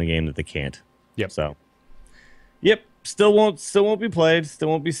want to put in the game that they can't. Yep. So, yep, still won't be played, still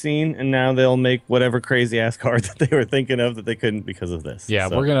won't be seen, and now they'll make whatever crazy ass card that they were thinking of that they couldn't because of this. Yeah,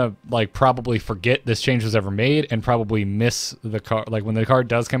 so we're gonna probably forget this change was ever made and probably miss the card. Like when the card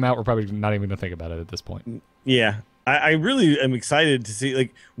does come out, we're probably not even gonna think about it at this point. Yeah. I really am excited to see,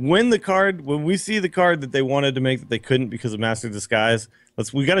 like, when we see the card that they wanted to make that they couldn't because of Master Disguise,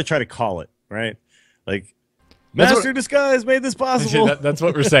 we got to try to call it, right? Like, Master Disguise made this possible. That's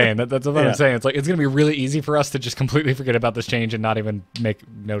what we're saying. That's what I'm saying. It's like it's going to be really easy for us to just completely forget about this change and not even make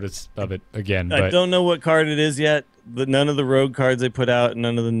notice of it again. But I don't know what card it is yet. None of the rogue cards they put out,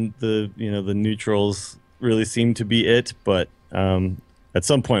 none of the neutrals really seem to be it. But at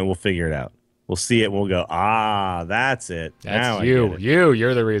some point we'll figure it out. We'll see it and we'll go, that's it. That's you.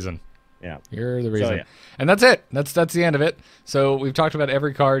 You're the reason. Yeah. You're the reason. So, yeah. And that's it. That's the end of it. So we've talked about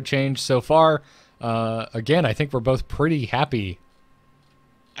every card change so far. again, I think we're both pretty happy,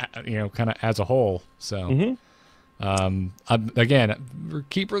 kind of as a whole. So, again,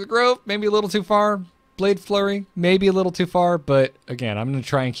 Keeper of the Grove, maybe a little too far. Blade Flurry, maybe a little too far. But again, I'm going to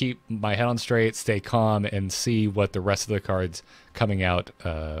try and keep my head on straight, stay calm, and see what the rest of the cards coming out,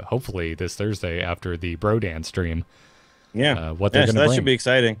 hopefully this Thursday after the Brodan stream. Yeah, what they're going to that bring. should be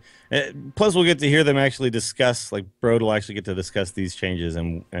exciting. Plus, we'll get to hear them actually discuss, like Brode will actually get to discuss these changes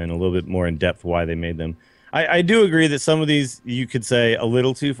and a little bit more in depth why they made them. I do agree that some of these you could say a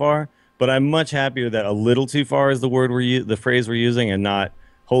little too far, but I'm much happier that a little too far is the phrase we're using, and not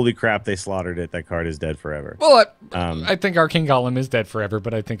holy crap they slaughtered it. That card is dead forever. Well, I think our King Gollum is dead forever,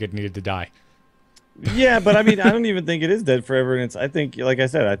 but I think it needed to die. Yeah, but I mean, I don't even think it is dead forever. And I think, like I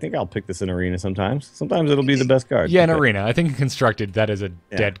said, I think I'll pick this in Arena sometimes. Sometimes it'll be the best card. Yeah, in Arena. I think in Constructed, that is a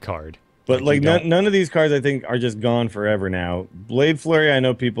dead card. But like none of these cards, I think, are just gone forever now. Blade Flurry, I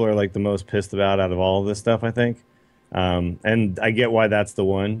know people are like the most pissed about out of all of this stuff, I think. And I get why that's the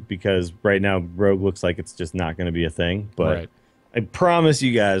one, because right now Rogue looks like it's just not going to be a thing. But I promise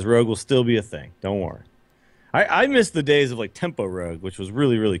you guys, Rogue will still be a thing. Don't worry. I miss the days of like Tempo Rogue, which was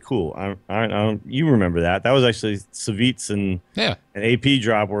really, really cool. You remember that? That was actually Savitz and an AP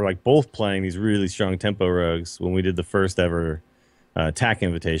drop were like both playing these really strong Tempo Rogues when we did the first ever TAC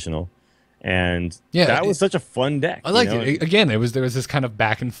Invitational, and that was such a fun deck. I liked it. Again, there was this kind of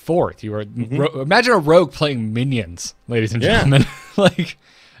back and forth. You were imagine a Rogue playing minions, ladies and gentlemen,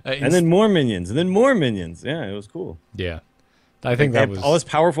 and then more minions, and then more minions. Yeah, it was cool. Yeah. I think that was all this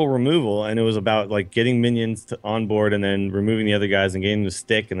powerful removal, and it was about like getting minions on board and then removing the other guys and getting them to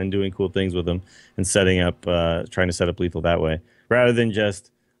stick and then doing cool things with them and setting up, trying to set up lethal that way, rather than just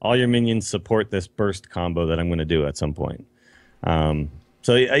all your minions support this burst combo that I'm going to do at some point. So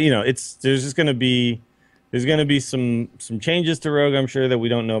there's going to be some changes to Rogue, I'm sure, that we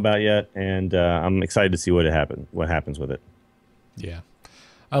don't know about yet, and I'm excited to see what happens with it. Yeah.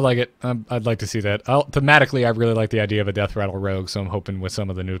 I like it. I'd like to see that. Thematically, I really like the idea of a Death Rattle Rogue, so I'm hoping with some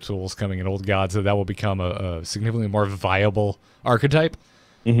of the new tools coming in Old Gods that will become a significantly more viable archetype.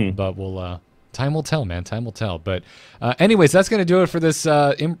 But time will tell, man. Time will tell. But anyways, that's going to do it for this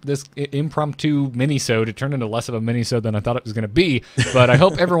this impromptu mini-sode. It turned into less of a mini-sode than I thought it was going to be. But I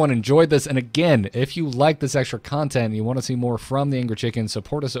hope everyone enjoyed this. And again, if you like this extra content and you want to see more from the Angry Chicken,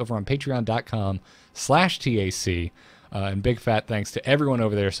 support us over on patreon.com/TAC. And big fat thanks to everyone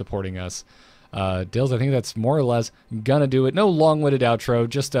over there supporting us. Dills, I think that's more or less gonna do it. No long-winded outro.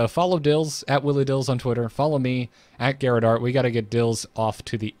 Just follow Dills at Willie Dills on Twitter. Follow me at Garrett Art. We got to get Dills off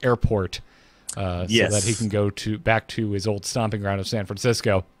to the airport so that he can go back to his old stomping ground of San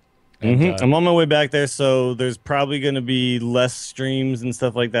Francisco. And, I'm on my way back there, so there's probably going to be less streams and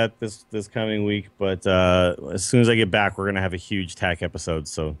stuff like that this coming week. But as soon as I get back, we're going to have a huge TAC episode,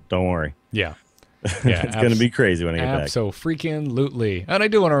 so don't worry. Yeah. It's going to be crazy when I get back. Abso-freaking-lutely. And I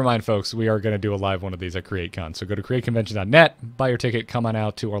do want to remind folks, we are going to do a live one of these at CreateCon. So go to createconvention.net, buy your ticket, come on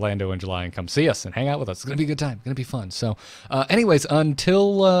out to Orlando in July, and come see us and hang out with us. It's going to be a good time. It's going to be fun. So anyways,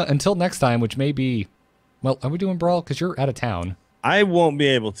 until next time, which may be, well, are we doing Brawl? Because you're out of town. I won't be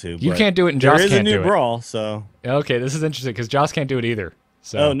able to. You can't do it, and Josh can't do it. There is a new Brawl, so. Okay, this is interesting, because Josh can't do it either.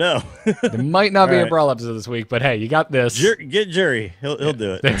 So oh, no. There might not be a Brawl episode this week, but hey, you got this. Get Jury. He'll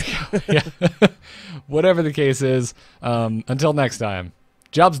do it. There we go. Yeah. Whatever the case is, until next time,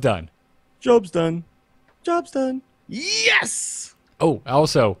 job's done. Job's done. Job's done. Yes! Oh,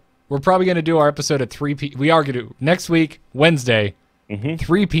 also, we're probably going to do our episode at 3 p.m. We are going to do next week, Wednesday,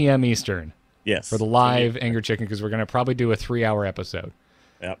 3 p.m. Eastern. Yes. For the live Angry Chicken, because we're going to probably do a 3-hour episode.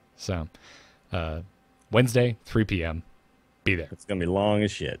 Yep. So, Wednesday, 3 p.m. Be there. It's going to be long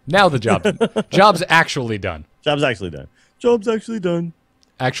as shit. Now the job's actually done. Job's actually done. Job's actually done.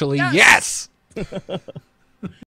 Actually, yes!